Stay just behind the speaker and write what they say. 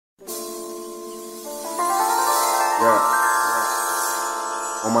All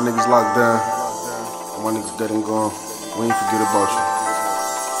my niggas locked down, all my niggas dead and gone. We ain't forget about you.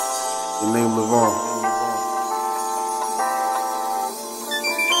 Your name live on.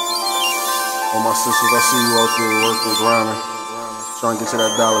 All my sisters, I see you out there working, grinding, trying to get to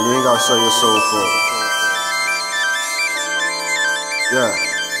that dollar. You ain't gotta sell your soul for it. Yeah.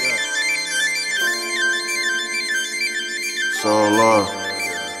 It's all love.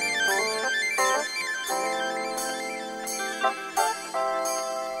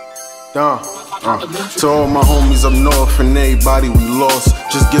 To all my homies up north and everybody we lost,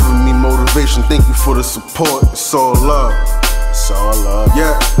 just giving me motivation. Thank you for the support. It's all love. It's all love.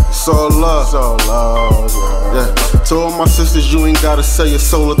 Yeah, it's all love. It's all love. Yeah. To all my sisters, you ain't gotta sell your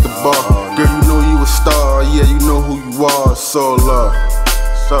soul at the bar. Girl, you know you a star. Yeah, you know who you are. It's all love.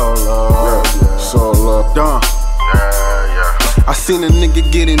 It's all love. Yeah, it's all love. I seen a nigga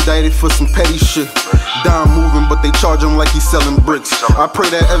get indicted for some petty shit. Don moving, but they charge him like he's selling bricks. I pray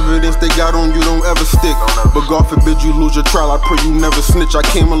that evidence they got on you don't ever stick. But God forbid you lose your trial, I pray you never snitch. I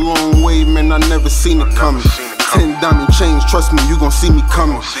came a long way, man, I never seen it coming. 10 diamond chains, trust me, you gon' see me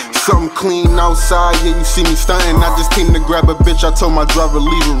coming. Something clean outside, yeah, you see me stunting. I just came to grab a bitch, I told my driver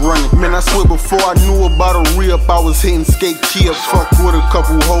leave it running. Man, I swear before I knew about a re-up, I was hitting skate key up. Fuck with a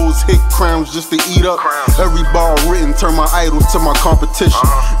couple hoes, hit crowns just to eat up. Every bar written, turn my idols to my competition.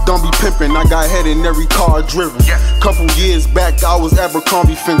 Don't be pimping, I got head in every car driven. Couple years back, I was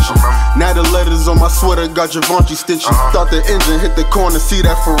Abercrombie finching. Now the letters on my sweater got Givenchy stitching. Start the engine, hit the corner, see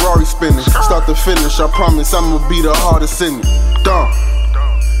that Ferrari spinning. Start to finish, I promise I'ma be the hardest in it.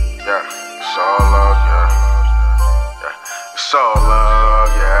 Yeah, it's all love, yeah. It's all love,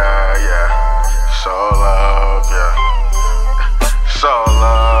 yeah. It's all love, yeah. It's all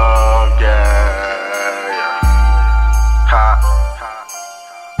love, yeah. Ha.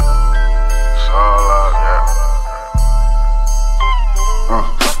 It's all love, yeah.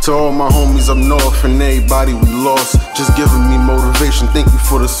 To all my homies up north and everybody we lost, just giving me motivation. Thank you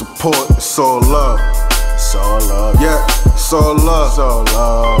for the support. It's all love. It's all love. Yeah, it's all love. It's all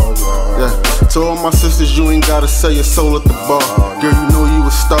love. Yeah. To all my sisters, you ain't gotta sell your soul at the bar. Girl, you know you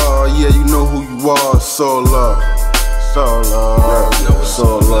a star. Yeah, you know who you are. It's all love. It's all love. Yeah, it's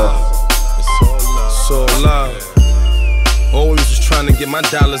all love. It's all love. Always was trying to get my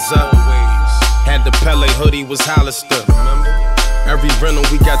dollars up. Had the Pele hoodie, was Hollister. Every rental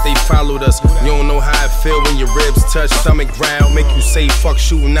we got, they followed us. You don't know how it feel when your ribs touch stomach ground. Make you say fuck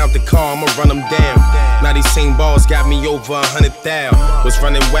shooting out the car, I'ma run them down. Now these same balls got me over 100,000. Was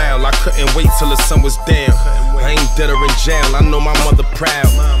running wild, I couldn't wait till the sun was down. I ain't dead or in jail, I know my mother proud.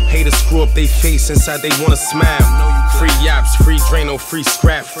 Haters screw up they face, inside they wanna smile. Free yaps, free Drano, free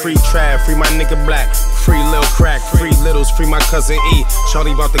scrap, free trap, free my nigga Black, free Lil Crack, free Littles, free my cousin E.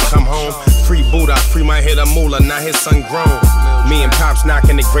 Charlie about to come home. Free Buddha, free my hitter Moolah, now his son grown. Me and Pops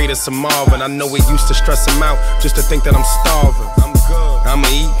knocking the greatest of Marvin. I know it used to stress him out just to think that I'm starving. I'm good. I'ma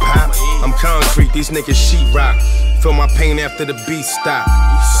eat pop. I'm concrete. These niggas sheetrock. Feel my pain after the beat stop.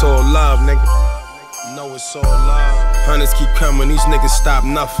 It's all love, nigga. No, it's all love. Hunters keep coming. These niggas stop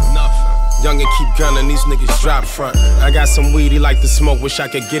nothing. Youngin' keep gunning. These niggas drop front. I got some weed he like to smoke. Wish I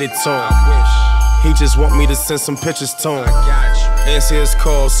could get it to him. He just want me to send some pictures to him. Answer his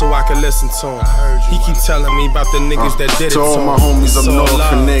calls so I can listen to him. He keep telling me about the niggas that did it to him. To all my homies up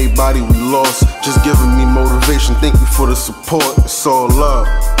north and everybody we lost, just giving me motivation. Thank you for the support. It's all love.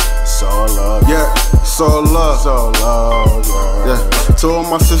 It's all love. Yeah, it's all love. It's all love. Yeah. To all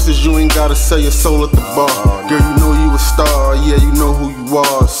my sisters, you ain't gotta sell your soul at the bar. Girl, you know you a star. Yeah, you know who you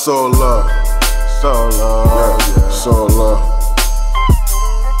are. It's all love. It's all love. Yeah, it's all love.